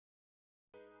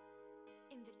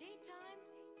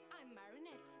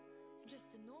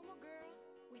Just a normal girl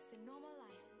with a normal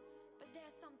life. But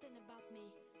there's something about me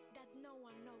that no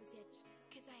one knows yet,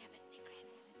 cause I have a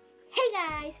secret. Hey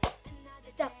guys!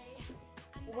 So,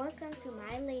 welcome to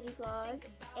my Ladyblog,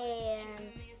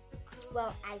 and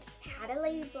well, I had a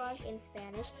Ladyblog in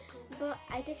Spanish, but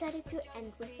I decided to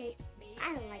end with it.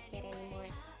 I don't like it anymore.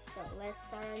 So let's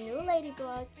start a new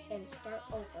Ladyblog and start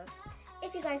over.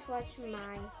 If you guys watch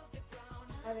my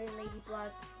other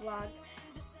Ladyblog vlog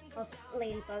of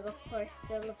Ladybug, of course,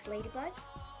 still of Ladybug,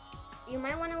 you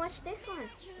might want to watch this one.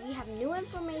 We have new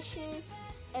information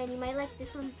and you might like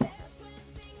this one better.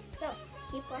 So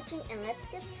keep watching and let's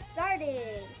get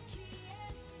started.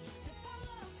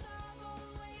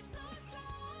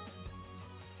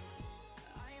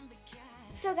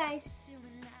 So guys,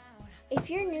 if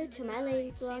you're new to my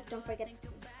Ladyblog, don't forget to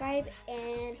subscribe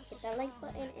and hit that like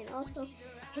button, and also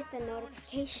hit the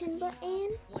notification button,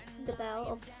 the bell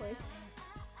of course,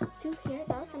 to hear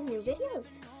about some new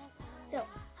videos. So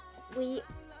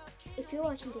if you're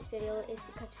watching this video, it's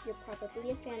because you're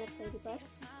probably a fan of Ladybug,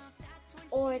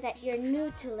 or that you're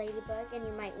new to Ladybug and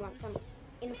you might want some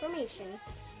information.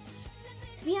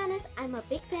 To be honest, I'm a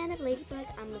big fan of Ladybug.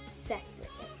 I'm obsessed with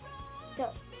it.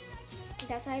 So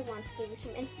that's why I want to give you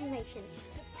some information.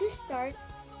 To start,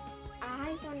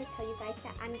 I want to tell you guys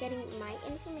that I'm getting my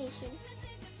information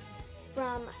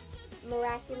from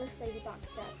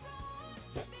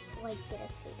Why did I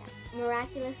say that?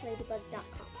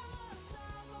 MiraculousLadybug.com.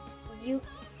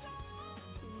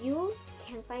 You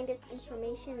can find this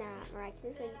information at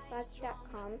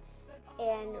MiraculousLadybug.com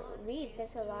and read.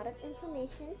 There's a lot of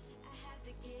information.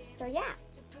 So yeah.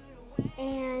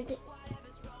 And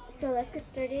so let's get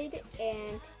started,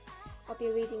 and I'll be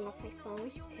reading off my phone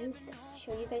to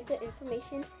show you guys the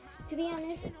information. To be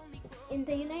honest, in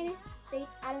the United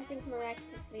States, I don't think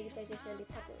Miraculous Ladybug is really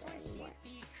popular anymore.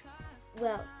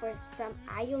 Well, for some,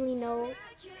 I only know,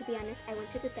 to be honest, I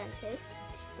went to the dentist,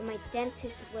 and my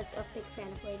dentist was a big fan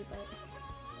of Ladybug.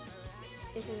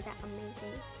 Isn't that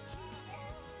amazing?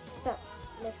 So,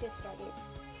 let's get started.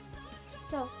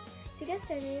 So, to get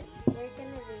started, we're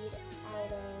gonna read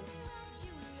out of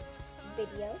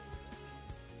videos.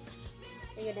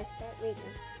 We're gonna start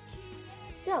reading.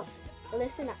 So,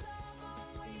 listen up.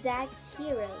 Zag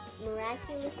Heroes,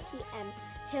 Miraculous TM,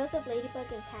 Tales of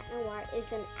Ladybug and Cat Noir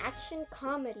is an action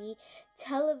comedy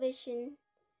television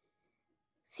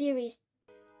series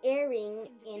airing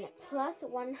in plus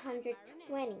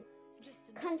 120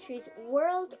 countries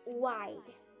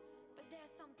worldwide.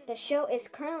 The show is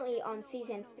currently on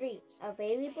season 3,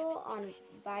 available on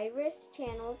various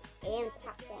channels and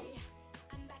platforms.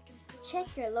 Check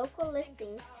your local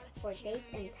listings for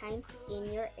dates and times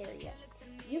in your area.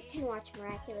 You can watch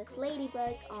Miraculous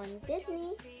Ladybug on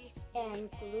Disney and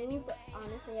Gloob,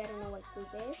 honestly I don't know what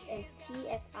Gloob is, and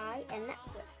TFI and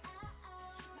Netflix.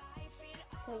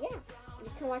 So yeah,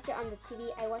 you can watch it on the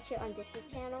TV. I watch it on Disney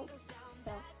Channel.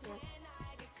 So yeah.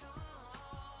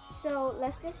 So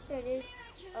let's get started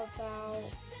about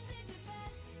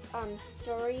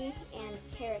story and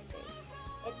characters.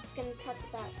 It's gonna talk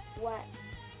about what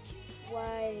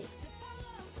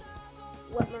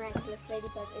Miraculous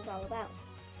Ladybug is all about.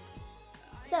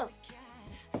 So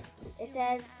it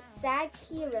says Zag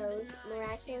Heroes,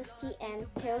 Miraculous TM,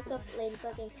 Tales of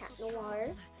Ladybug and Cat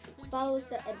Noir follows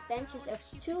the adventures of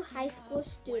two high school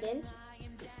students,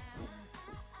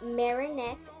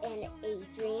 Marinette and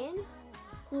Adrian,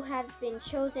 who have been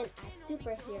chosen as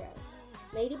superheroes.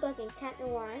 Ladybug and Cat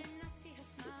Noir,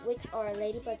 which are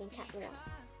Ladybug and Cat Noir.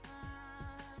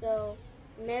 So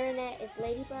Marinette is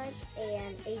Ladybug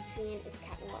and Adrian is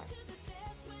Cat Noir.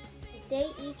 They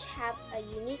each have a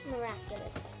unique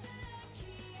miraculous.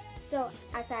 So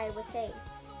as I was saying,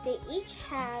 they each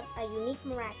have a unique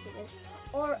miraculous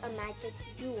or a magic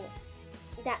jewel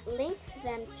that links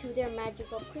them to their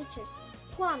magical creatures,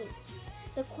 Kwamis.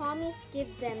 The Kwamis give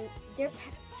them their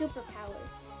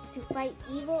superpowers to fight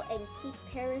evil and keep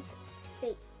Paris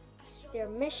safe. Their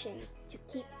mission to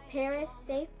keep Paris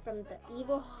safe from the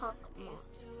evil Hawk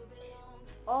Moth,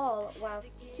 all while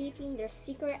keeping their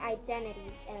secret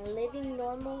identities and living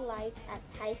normal lives as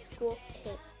high school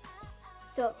kids.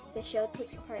 So the show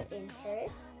takes part in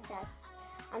Paris.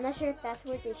 I'm not sure if that's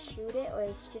where they shoot it or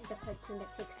it's just a cartoon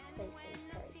that takes place in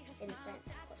Paris, in France,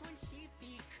 of course.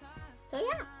 So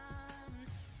yeah.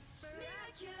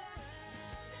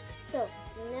 So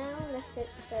now let's get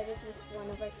started with one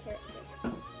of our characters.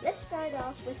 Let's start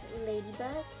off with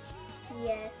Ladybug.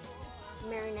 Yes,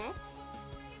 Marinette.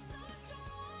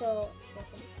 So we're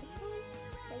going to click on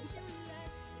Ladybug.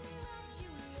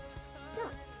 So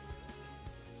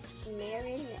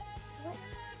Marinette. What?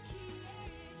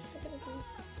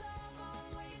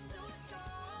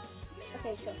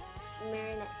 Okay, so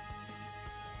Marinette.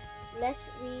 Let's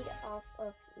read off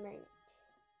of Marinette.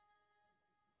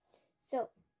 So,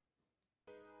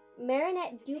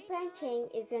 Marinette Dupanchang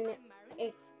is an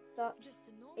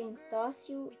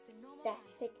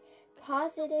enthusiastic,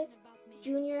 positive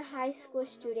junior high school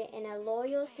student and a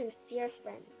loyal, sincere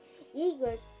friend.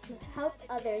 Eager to help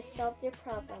others solve their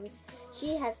problems,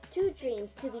 she has two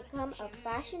dreams: to become a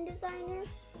fashion designer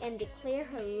and declare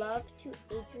her love to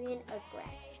Adrian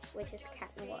Agreste, which is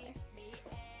Cat Noir.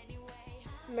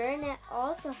 Marinette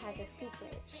also has a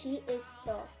secret. She is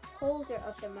the holder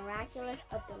of the miraculous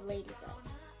of the Ladybug,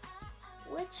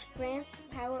 which grants the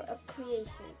power of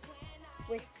creation.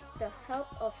 With the help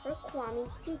of her Kwame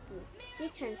Tiki, she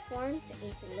transforms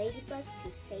into Ladybug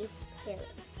to save Paris.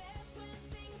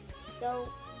 So,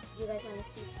 you guys want to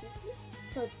see Tiki?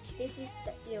 So this is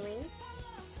the earrings.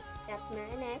 That's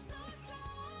Marinette.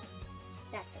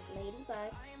 That's a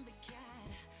Ladybug.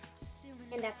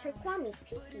 And that's her Kwame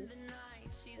Tiki.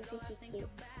 Isn't she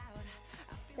cute?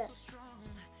 So,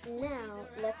 now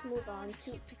let's move on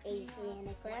to Adrian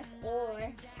Agreste or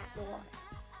Cat Noir.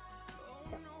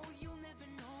 So,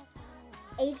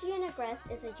 Adrian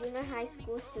Agreste is a junior high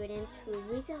school student who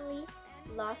recently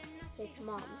lost his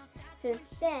mom. Since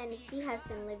then, he has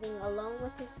been living alone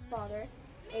with his father,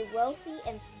 a wealthy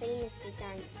and famous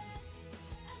designer.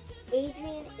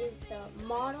 Adrian is the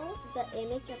model, the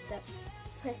image of the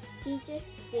prestigious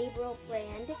Gabriel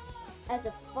brand. As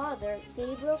a father,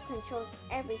 Gabriel controls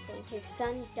everything his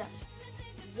son does.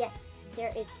 Yet,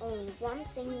 there is only one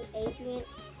thing Adrian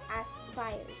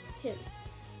aspires to: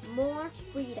 more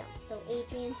freedom. So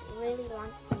Adrian really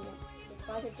wants freedom. His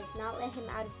father does not let him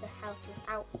out of the house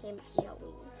without him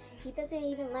knowing. He doesn't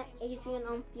even let Adrian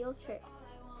on field trips.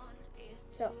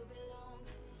 So,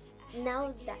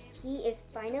 now that he is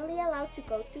finally allowed to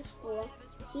go to school,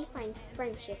 he finds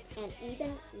friendship and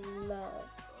even love.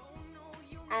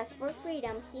 As for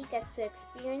freedom, he gets to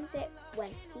experience it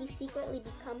when he secretly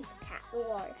becomes Cat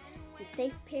Noir to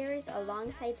save Paris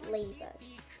alongside Ladybug.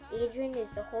 Adrian is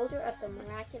the holder of the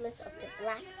miraculous of the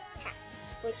Black Cat,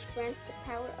 which grants the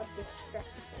power of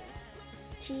destruction.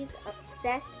 Cheese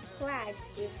obsessed Flag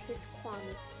is his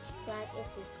Kwame. Flag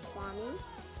is his Kwame,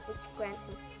 which grants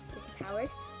him his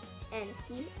powers, and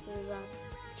he loves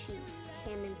cheese.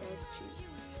 Camembert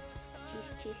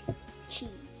cheese.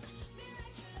 Cheese.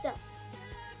 So,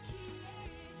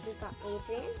 we got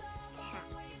Adrian, Cat,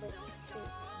 which is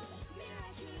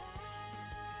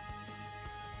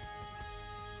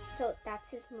so that's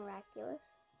his miraculous,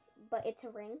 but it's a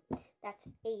ring. That's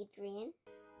Adrian.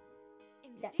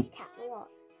 That's Cat Noir.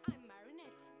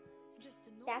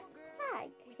 That's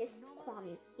Plague, his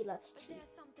Kwame. He loves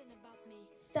cheese.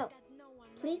 So,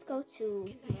 please go to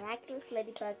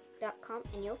miraculousladybug.com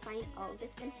and you'll find all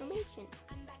this information.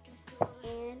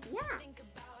 And yeah.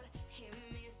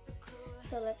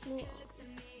 So let's move on.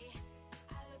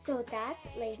 So that's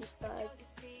Ladybug,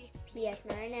 P.S.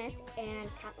 Marinette, and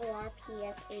Cat Noir,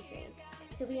 P.S. Adrian.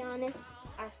 To be honest,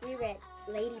 as we read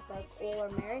Ladybug or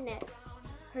Marinette,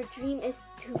 her dream is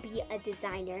to be a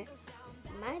designer.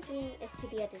 My dream is to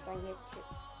be a designer too.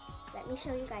 Let me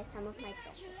show you guys some of my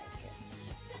dresses I drew.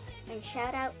 And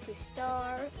shout out to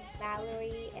Star,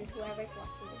 Valerie, and whoever's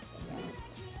watching this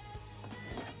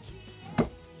video.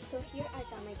 So here I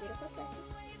got my beautiful dresses.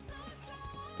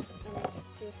 And I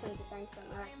do some designs for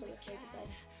Miraculous Ladybug.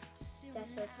 That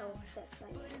shows how obsessed I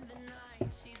am.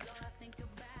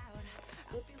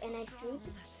 Oops, and I drew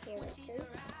the characters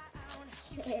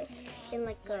in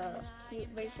like a cute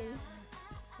version.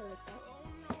 Like that.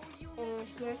 And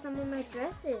here are some of my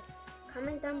dresses.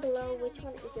 Comment down below which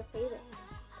one is your favorite.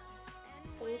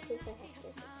 Let me see if I have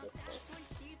dresses with this.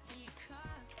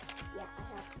 Yeah, I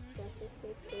have dresses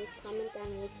with this. Comment down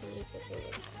which one is your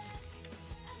favorite.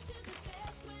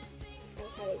 I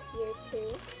have it here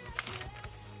too.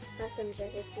 I have some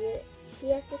dresses here.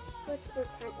 Yes, this was for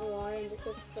Cat Noir and this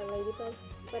was for Ladybug,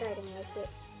 but I don't like it.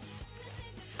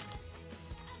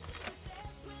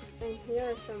 And here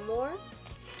are some more.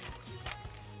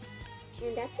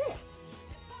 And that's it.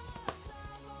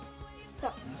 So,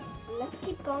 let's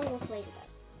keep going with Ladybug.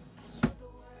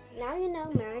 Now you know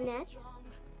Marinette,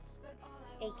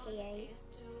 aka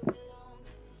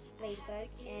Ladybug,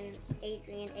 and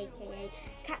Adrian, aka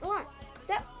Cat Noir.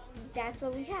 So, that's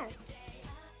what we have.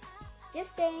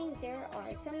 Just saying, there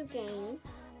are some games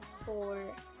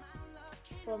for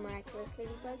Miraculous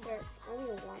Ladybug. There's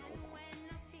only one of us.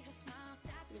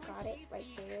 You got it right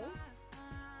there.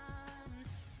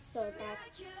 So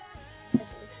that's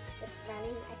the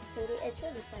running activity. It's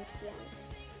really fun, to be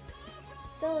honest.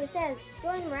 So it says,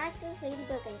 join Miraculous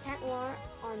Ladybug and Cat Noir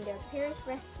on their Paris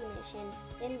rescue mission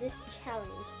in this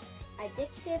challenge.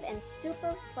 addictive and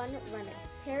super fun remedy.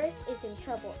 Paris is in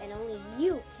trouble and only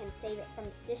you can save it from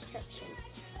destruction.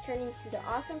 Turn into the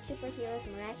awesome superheroes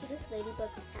Miraculous, Ladybug,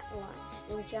 and Cat Noir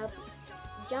and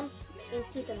jump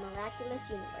into the miraculous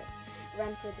universe.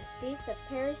 Run through the streets of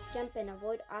Paris, jump and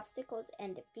avoid obstacles,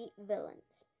 and defeat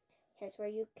villains. Here's where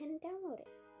you can download it.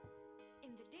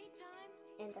 In the daytime,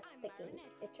 And that's the game.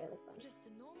 It's really fun. just a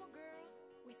normal girl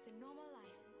with a normal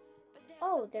life. But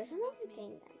Oh, there's another something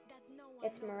thing about then. me that no one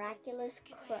It's knows Miraculous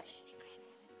yet, 'cause I have Crush.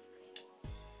 secrets.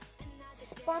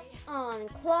 Spots on,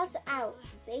 claws out,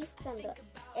 based on the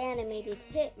animated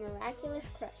hit Miraculous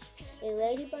Crush. A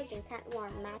Ladybug and Cat Noir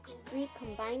Match 3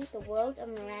 combines the world of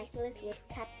Miraculous with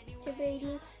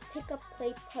captivating pick-up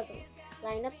play puzzles.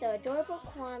 Line up the adorable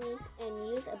Kwamis and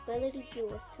use ability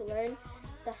jewels to learn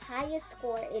the highest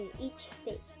score in each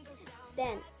stage.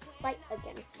 Then, fight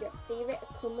against your favorite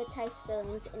akumatized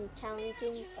villains in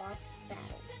challenging boss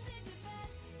battles.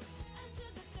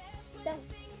 So,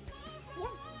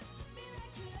 yeah.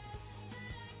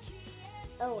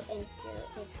 Oh, and here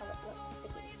is how it looks. The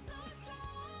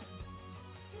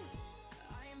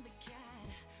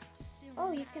game.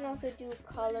 Oh, you can also do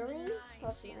coloring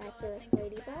of Miraculous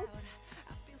Ladybug.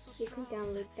 You can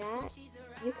download that.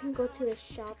 You can go to the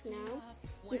shop now.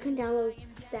 You can download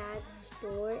Sad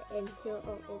Store, and here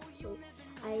are options.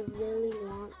 I really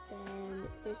want them.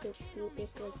 They're so cute.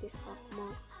 There's like this hawk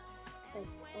moth, like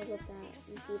all of that.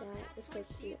 You see that? It's so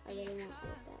cute. I really want all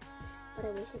of that, but I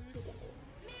wish I could get it.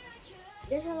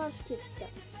 There's a lot of cute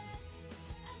stuff.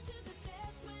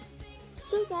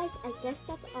 So guys, I guess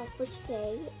that's all for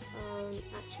today.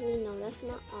 Actually, no, that's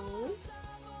not all.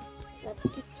 Let's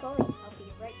keep going. I'll be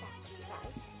right back, you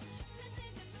guys.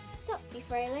 So,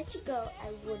 before I let you go,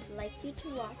 I would like you to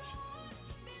watch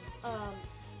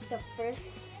the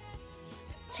first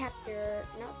chapter,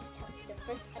 not the chapter, the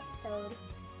first episode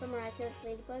from Miraculous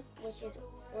Ladybug, which is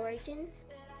Origins,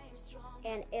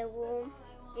 and it will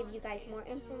give you guys more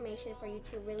information for you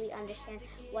to really understand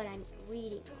what I'm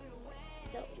reading.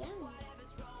 So, yeah.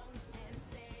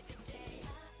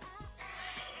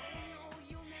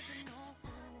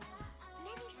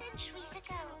 Centuries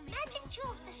ago, magic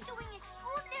jewels bestowing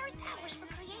extraordinary powers were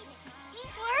created.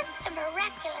 These were the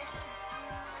miraculous.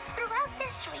 Throughout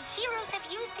history, heroes have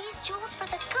used these jewels for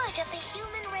the good of the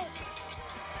human race.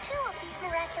 Two of these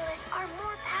miraculous are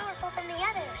more powerful than the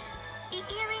others. The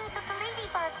earrings of the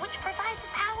ladybug, which provide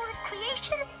the power of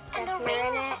creation, and the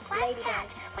ring of the black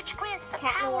cat, which grants the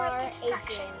power of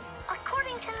destruction.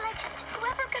 According to legend,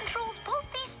 whoever controls both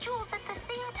these jewels at the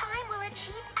same time will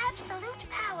achieve absolute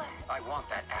power. I want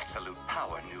that absolute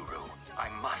power, Nuru. I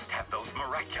must have those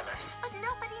miraculous. But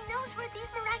nobody knows where these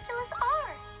miraculous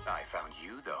are. I found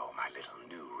you, though, my little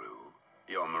Nuru.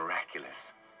 You're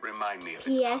miraculous. Remind me of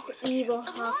its powers P.S. again. Evil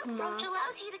The Hawk Moth Moth. Brooch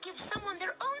allows you to give someone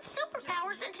their own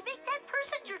superpowers and to make that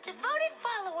person your devoted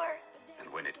follower.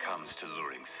 And when it comes to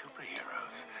luring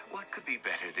superheroes, what could be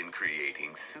better than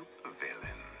creating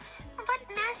supervillains? But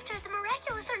Master, the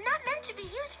miraculous are not meant to be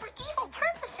used for evil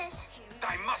purposes.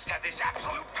 I must have this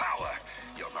absolute power.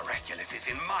 Your miraculous is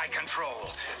in my control.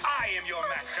 I am your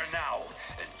master now,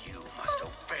 and you must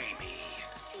obey me.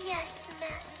 Yes,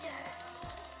 Master.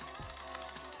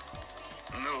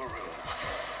 Nuru,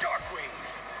 Dark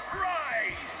Wings,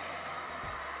 rise!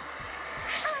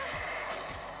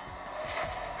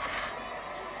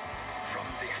 From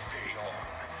this day on,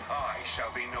 I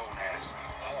shall be known as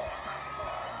Hawk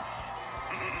Moth.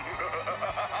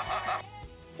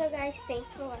 So guys,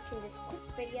 thanks for watching this quick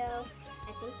video.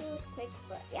 I think it was quick,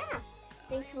 but yeah.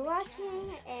 Thanks for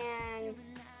watching, and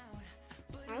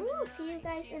I don't know, see you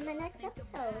guys in the next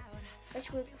episode,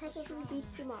 which will probably be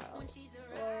tomorrow,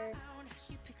 or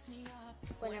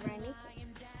whenever I make it.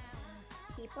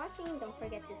 Keep watching, don't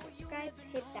forget to subscribe,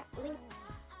 hit that link,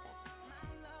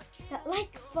 that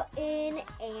like button,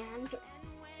 and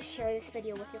share this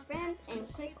video with your friends, and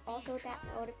click also that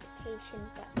notification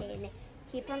button.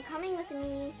 Keep on coming with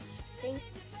me. Thank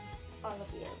all of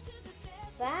you.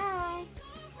 Bye.